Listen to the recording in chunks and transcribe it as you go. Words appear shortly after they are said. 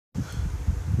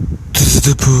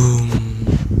Boom!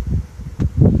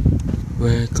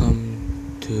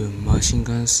 Welcome to Machine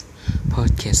Guns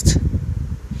Podcast.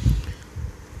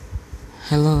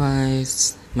 Hello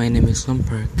guys, my name is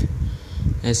Lumperk.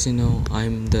 As you know,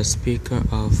 I'm the speaker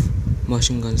of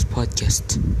Machine Guns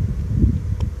Podcast.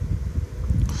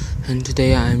 And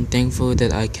today I'm thankful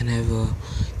that I can have a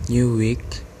new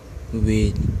week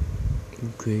with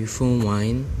grateful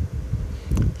mind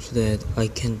so that I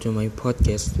can do my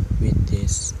podcast with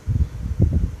this.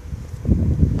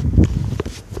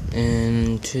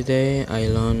 And today I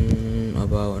learned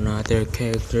about another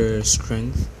character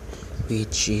strength,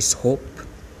 which is hope.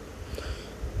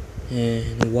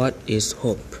 And what is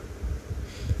hope?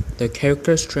 The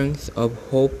character strength of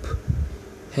hope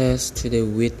has to do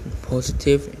with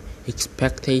positive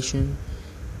expectation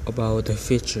about the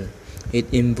future.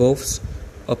 It involves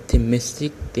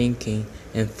optimistic thinking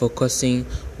and focusing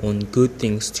on good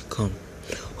things to come.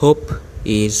 Hope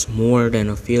is more than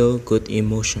a feel-good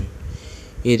emotion.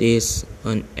 It is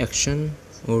an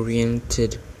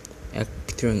action-oriented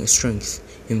strength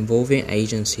involving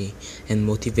agency and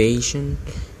motivation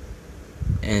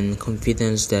and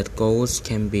confidence that goals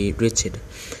can be reached,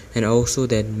 and also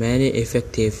that many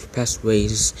effective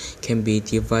pathways can be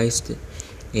devised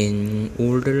in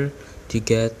order to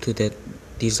get to that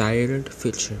desired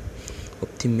future.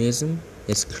 Optimism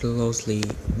is closely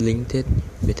linked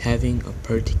with having a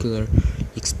particular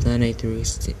explanatory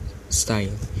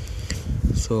style.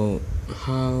 So,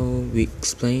 how we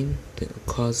explain the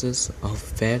causes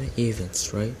of bad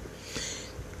events, right?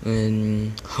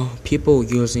 And how people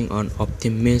using an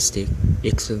optimistic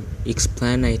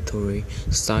explanatory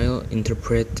style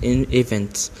interpret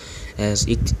events as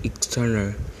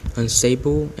external,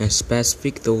 unstable, and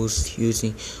specific. Those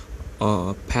using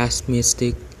a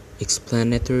pessimistic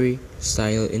explanatory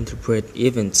style interpret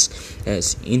events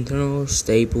as internal,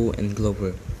 stable, and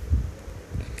global.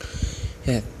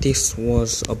 Yeah, this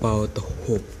was about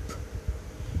hope.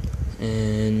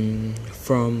 And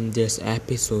from this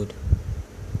episode,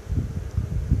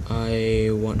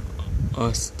 I want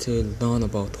us to learn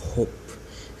about hope,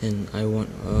 and I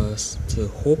want us to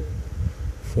hope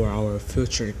for our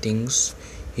future things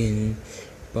in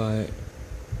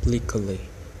biblically.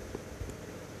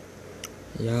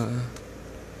 Yeah,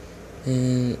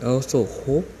 and also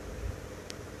hope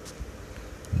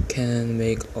can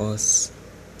make us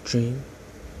dream,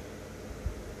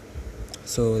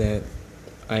 so that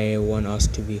I want us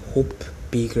to be hope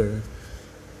bigger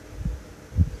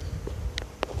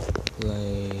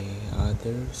like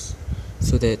others,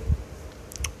 so that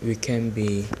we can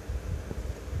be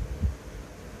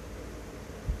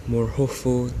more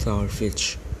hopeful to our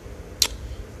future.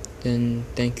 Then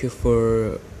thank you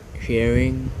for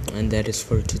hearing, and that is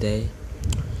for today.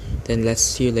 Then let's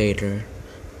see you later.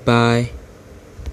 Bye.